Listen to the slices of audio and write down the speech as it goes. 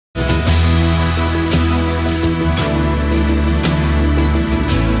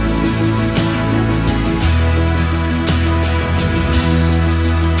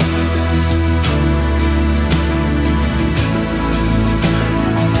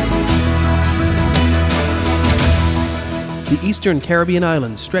The eastern Caribbean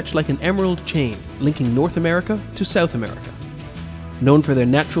islands stretch like an emerald chain, linking North America to South America. Known for their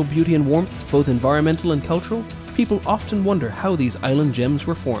natural beauty and warmth, both environmental and cultural, people often wonder how these island gems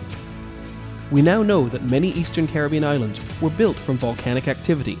were formed. We now know that many eastern Caribbean islands were built from volcanic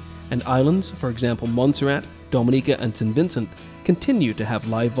activity, and islands, for example Montserrat, Dominica and St. Vincent, continue to have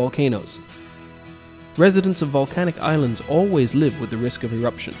live volcanoes. Residents of volcanic islands always live with the risk of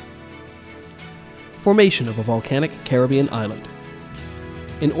eruption. Formation of a volcanic Caribbean island.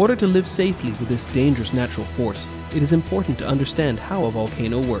 In order to live safely with this dangerous natural force, it is important to understand how a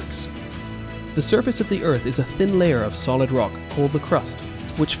volcano works. The surface of the Earth is a thin layer of solid rock called the crust,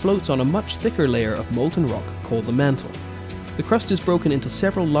 which floats on a much thicker layer of molten rock called the mantle. The crust is broken into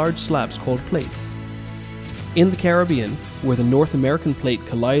several large slabs called plates. In the Caribbean, where the North American plate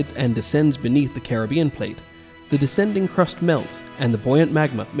collides and descends beneath the Caribbean plate, the descending crust melts and the buoyant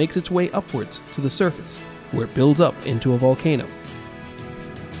magma makes its way upwards to the surface, where it builds up into a volcano.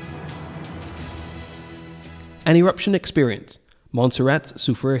 An eruption experience: Montserrat's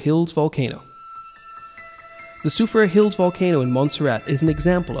Soufriere Hills volcano. The Soufriere Hills volcano in Montserrat is an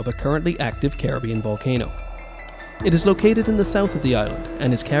example of a currently active Caribbean volcano. It is located in the south of the island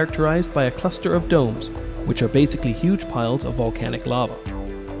and is characterized by a cluster of domes, which are basically huge piles of volcanic lava.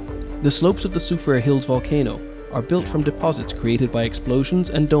 The slopes of the Soufriere Hills volcano are built from deposits created by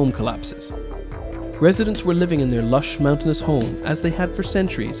explosions and dome collapses. Residents were living in their lush mountainous home as they had for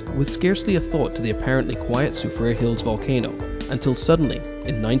centuries, with scarcely a thought to the apparently quiet Soufriere Hills volcano, until suddenly,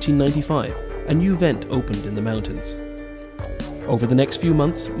 in 1995, a new vent opened in the mountains. Over the next few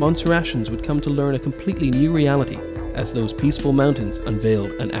months, Montserratians would come to learn a completely new reality as those peaceful mountains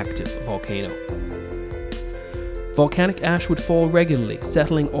unveiled an active volcano. Volcanic ash would fall regularly,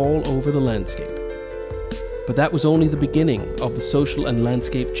 settling all over the landscape. But that was only the beginning of the social and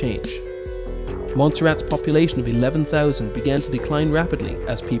landscape change. Montserrat's population of 11,000 began to decline rapidly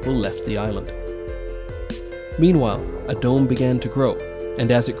as people left the island. Meanwhile, a dome began to grow,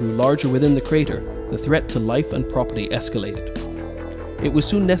 and as it grew larger within the crater, the threat to life and property escalated. It was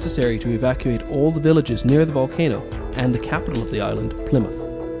soon necessary to evacuate all the villages near the volcano and the capital of the island, Plymouth.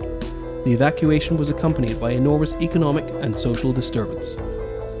 The evacuation was accompanied by enormous economic and social disturbance.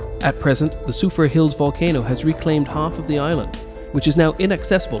 At present, the Soufriere Hills volcano has reclaimed half of the island, which is now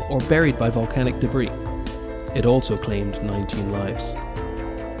inaccessible or buried by volcanic debris. It also claimed 19 lives.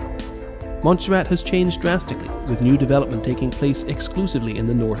 Montserrat has changed drastically, with new development taking place exclusively in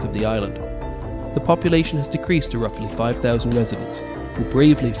the north of the island. The population has decreased to roughly 5,000 residents, who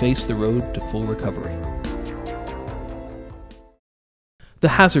bravely face the road to full recovery. The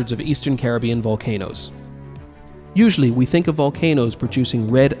hazards of Eastern Caribbean volcanoes. Usually we think of volcanoes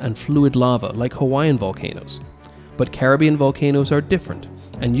producing red and fluid lava like Hawaiian volcanoes, but Caribbean volcanoes are different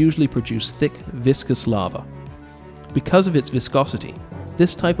and usually produce thick, viscous lava. Because of its viscosity,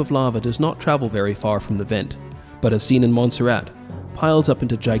 this type of lava does not travel very far from the vent, but as seen in Montserrat, piles up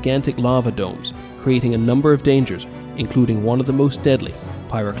into gigantic lava domes, creating a number of dangers, including one of the most deadly,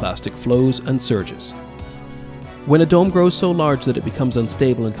 pyroclastic flows and surges. When a dome grows so large that it becomes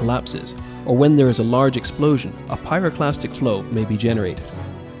unstable and collapses, or when there is a large explosion, a pyroclastic flow may be generated.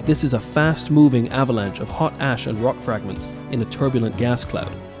 This is a fast-moving avalanche of hot ash and rock fragments in a turbulent gas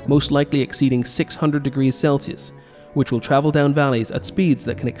cloud, most likely exceeding 600 degrees Celsius, which will travel down valleys at speeds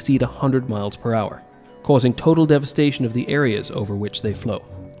that can exceed 100 miles per hour, causing total devastation of the areas over which they flow.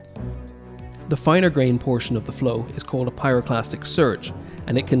 The finer grain portion of the flow is called a pyroclastic surge,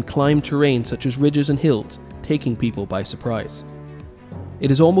 and it can climb terrain such as ridges and hills, taking people by surprise. It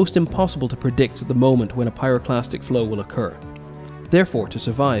is almost impossible to predict the moment when a pyroclastic flow will occur. Therefore, to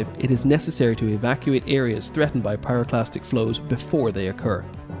survive, it is necessary to evacuate areas threatened by pyroclastic flows before they occur.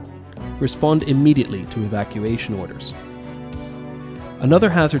 Respond immediately to evacuation orders. Another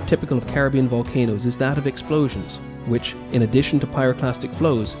hazard typical of Caribbean volcanoes is that of explosions, which, in addition to pyroclastic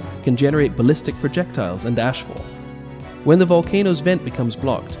flows, can generate ballistic projectiles and ashfall. When the volcano's vent becomes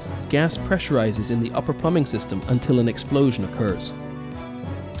blocked, gas pressurizes in the upper plumbing system until an explosion occurs.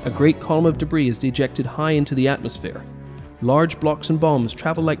 A great column of debris is ejected high into the atmosphere. Large blocks and bombs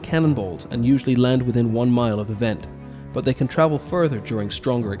travel like cannonballs and usually land within 1 mile of the vent, but they can travel further during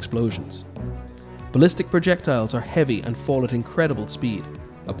stronger explosions. Ballistic projectiles are heavy and fall at incredible speed.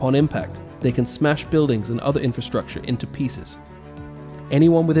 Upon impact, they can smash buildings and other infrastructure into pieces.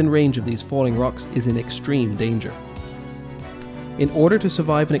 Anyone within range of these falling rocks is in extreme danger. In order to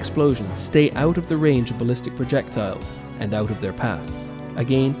survive an explosion, stay out of the range of ballistic projectiles and out of their path.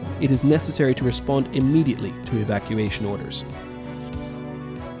 Again, it is necessary to respond immediately to evacuation orders.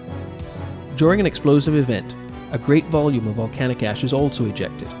 During an explosive event, a great volume of volcanic ash is also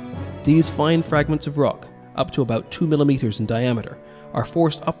ejected. These fine fragments of rock, up to about 2 millimeters in diameter, are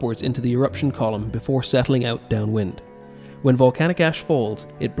forced upwards into the eruption column before settling out downwind. When volcanic ash falls,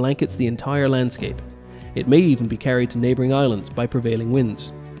 it blankets the entire landscape. It may even be carried to neighbouring islands by prevailing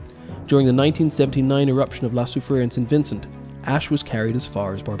winds. During the 1979 eruption of La Soufrière in St. Vincent, ash was carried as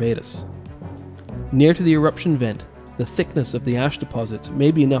far as Barbados. Near to the eruption vent, the thickness of the ash deposits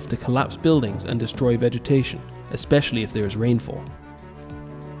may be enough to collapse buildings and destroy vegetation, especially if there is rainfall.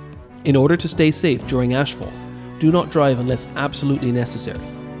 In order to stay safe during ashfall, do not drive unless absolutely necessary,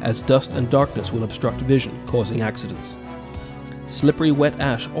 as dust and darkness will obstruct vision, causing accidents. Slippery wet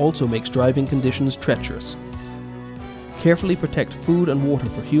ash also makes driving conditions treacherous. Carefully protect food and water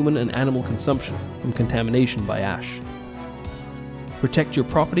for human and animal consumption from contamination by ash. Protect your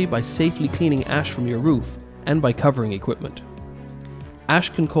property by safely cleaning ash from your roof and by covering equipment. Ash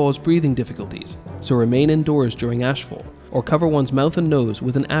can cause breathing difficulties, so remain indoors during ashfall or cover one's mouth and nose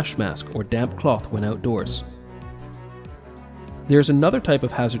with an ash mask or damp cloth when outdoors. There is another type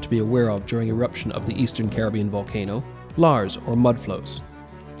of hazard to be aware of during eruption of the Eastern Caribbean volcano, lars or mudflows.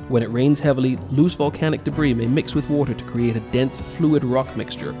 When it rains heavily, loose volcanic debris may mix with water to create a dense fluid rock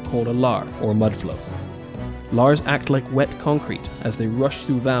mixture called a lar or mudflow. Lars act like wet concrete as they rush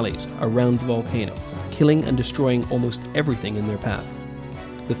through valleys around the volcano, killing and destroying almost everything in their path.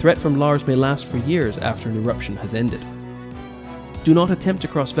 The threat from lars may last for years after an eruption has ended. Do not attempt to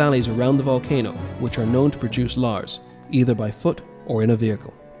cross valleys around the volcano, which are known to produce lars, either by foot or in a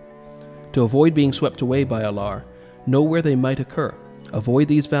vehicle. To avoid being swept away by a lar, know where they might occur. Avoid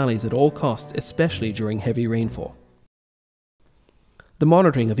these valleys at all costs, especially during heavy rainfall. The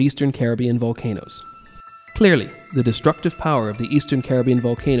monitoring of Eastern Caribbean volcanoes. Clearly, the destructive power of the Eastern Caribbean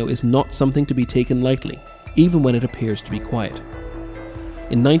volcano is not something to be taken lightly, even when it appears to be quiet.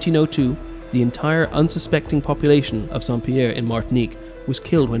 In 1902, the entire unsuspecting population of Saint-Pierre in Martinique was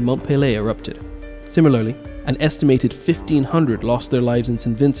killed when Mont Pelée erupted. Similarly, an estimated 1,500 lost their lives in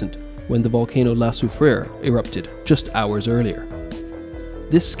St. Vincent when the volcano La Soufrière erupted just hours earlier.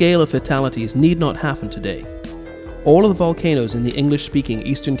 This scale of fatalities need not happen today. All of the volcanoes in the English-speaking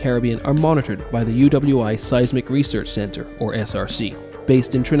Eastern Caribbean are monitored by the UWI Seismic Research Centre, or SRC,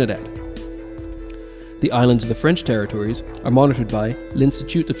 based in Trinidad. The islands of the French territories are monitored by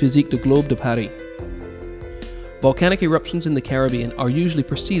l'Institut de Physique du Globe de Paris. Volcanic eruptions in the Caribbean are usually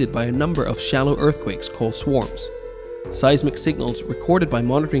preceded by a number of shallow earthquakes called swarms. Seismic signals recorded by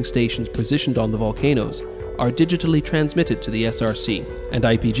monitoring stations positioned on the volcanoes are digitally transmitted to the SRC and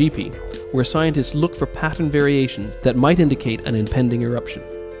IPGP, where scientists look for pattern variations that might indicate an impending eruption.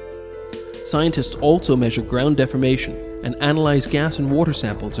 Scientists also measure ground deformation and analyze gas and water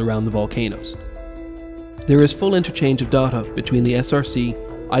samples around the volcanoes. There is full interchange of data between the SRC,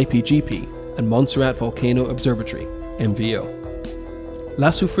 IPGP, and Montserrat Volcano Observatory, MVO. La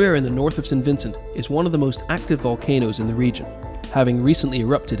Soufrière in the north of St. Vincent is one of the most active volcanoes in the region, having recently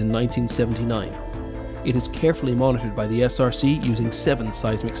erupted in 1979. It is carefully monitored by the SRC using 7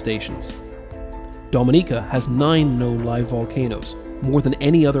 seismic stations. Dominica has 9 known live volcanoes, more than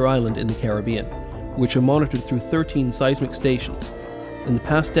any other island in the Caribbean, which are monitored through 13 seismic stations. In the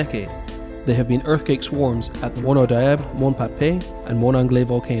past decade, there have been earthquake swarms at the Mont Diable, Mont Papé, and Mont Anglais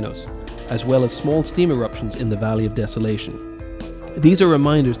volcanoes, as well as small steam eruptions in the Valley of Desolation. These are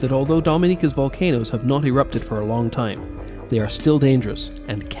reminders that although Dominica's volcanoes have not erupted for a long time, they are still dangerous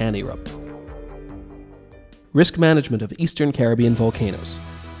and can erupt. Risk management of Eastern Caribbean volcanoes.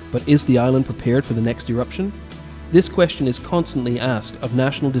 But is the island prepared for the next eruption? This question is constantly asked of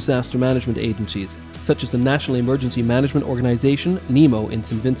national disaster management agencies, such as the National Emergency Management Organization, NEMO, in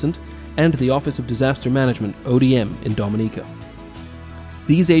St. Vincent, and the Office of Disaster Management, ODM, in Dominica.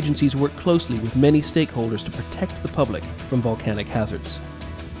 These agencies work closely with many stakeholders to protect the public from volcanic hazards.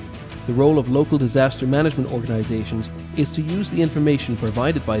 The role of local disaster management organizations is to use the information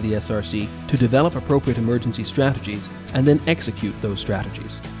provided by the SRC to develop appropriate emergency strategies and then execute those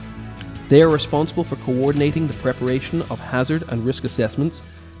strategies. They are responsible for coordinating the preparation of hazard and risk assessments,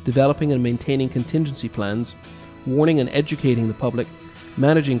 developing and maintaining contingency plans, warning and educating the public,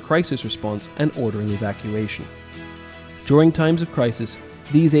 managing crisis response, and ordering evacuation. During times of crisis,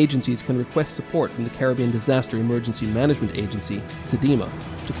 these agencies can request support from the Caribbean Disaster Emergency Management Agency, CEDEMA,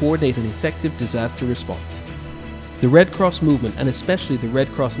 to coordinate an effective disaster response. The Red Cross movement, and especially the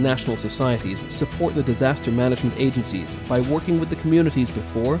Red Cross national societies, support the disaster management agencies by working with the communities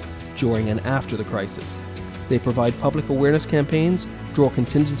before, during, and after the crisis. They provide public awareness campaigns, draw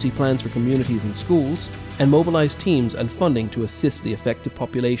contingency plans for communities and schools, and mobilize teams and funding to assist the affected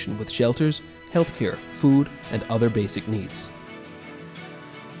population with shelters, healthcare, food, and other basic needs.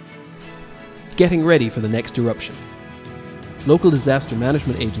 Getting ready for the next eruption. Local disaster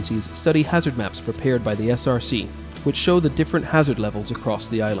management agencies study hazard maps prepared by the SRC, which show the different hazard levels across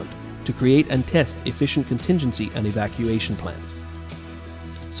the island, to create and test efficient contingency and evacuation plans.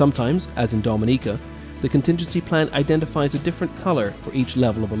 Sometimes, as in Dominica, the contingency plan identifies a different color for each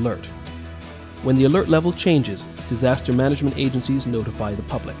level of alert. When the alert level changes, disaster management agencies notify the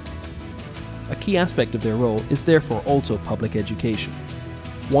public. A key aspect of their role is therefore also public education.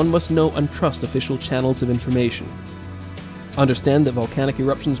 One must know and trust official channels of information. Understand that volcanic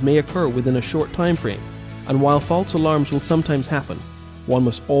eruptions may occur within a short time frame, and while false alarms will sometimes happen, one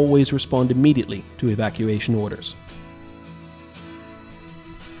must always respond immediately to evacuation orders.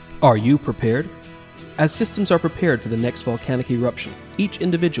 Are you prepared? As systems are prepared for the next volcanic eruption, each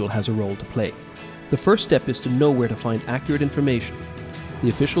individual has a role to play. The first step is to know where to find accurate information. The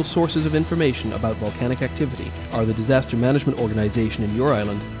official sources of information about volcanic activity are the Disaster Management Organization in your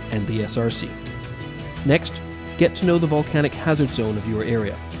island and the SRC. Next, get to know the volcanic hazard zone of your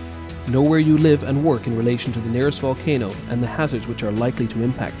area. Know where you live and work in relation to the nearest volcano and the hazards which are likely to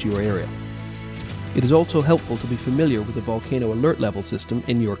impact your area. It is also helpful to be familiar with the volcano alert level system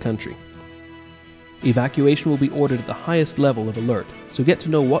in your country. Evacuation will be ordered at the highest level of alert, so get to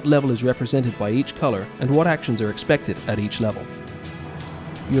know what level is represented by each color and what actions are expected at each level.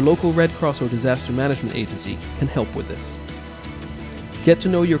 Your local Red Cross or disaster management agency can help with this. Get to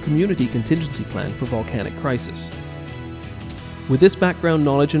know your community contingency plan for volcanic crisis. With this background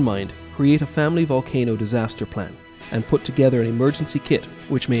knowledge in mind, create a family volcano disaster plan and put together an emergency kit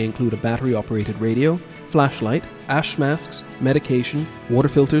which may include a battery-operated radio, flashlight, ash masks, medication, water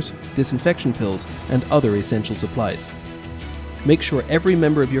filters, disinfection pills, and other essential supplies. Make sure every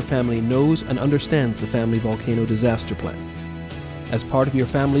member of your family knows and understands the family volcano disaster plan. As part of your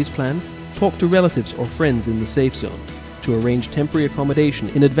family's plan, talk to relatives or friends in the safe zone to arrange temporary accommodation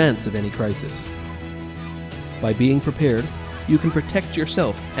in advance of any crisis. By being prepared, you can protect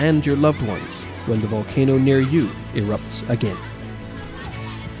yourself and your loved ones when the volcano near you erupts again.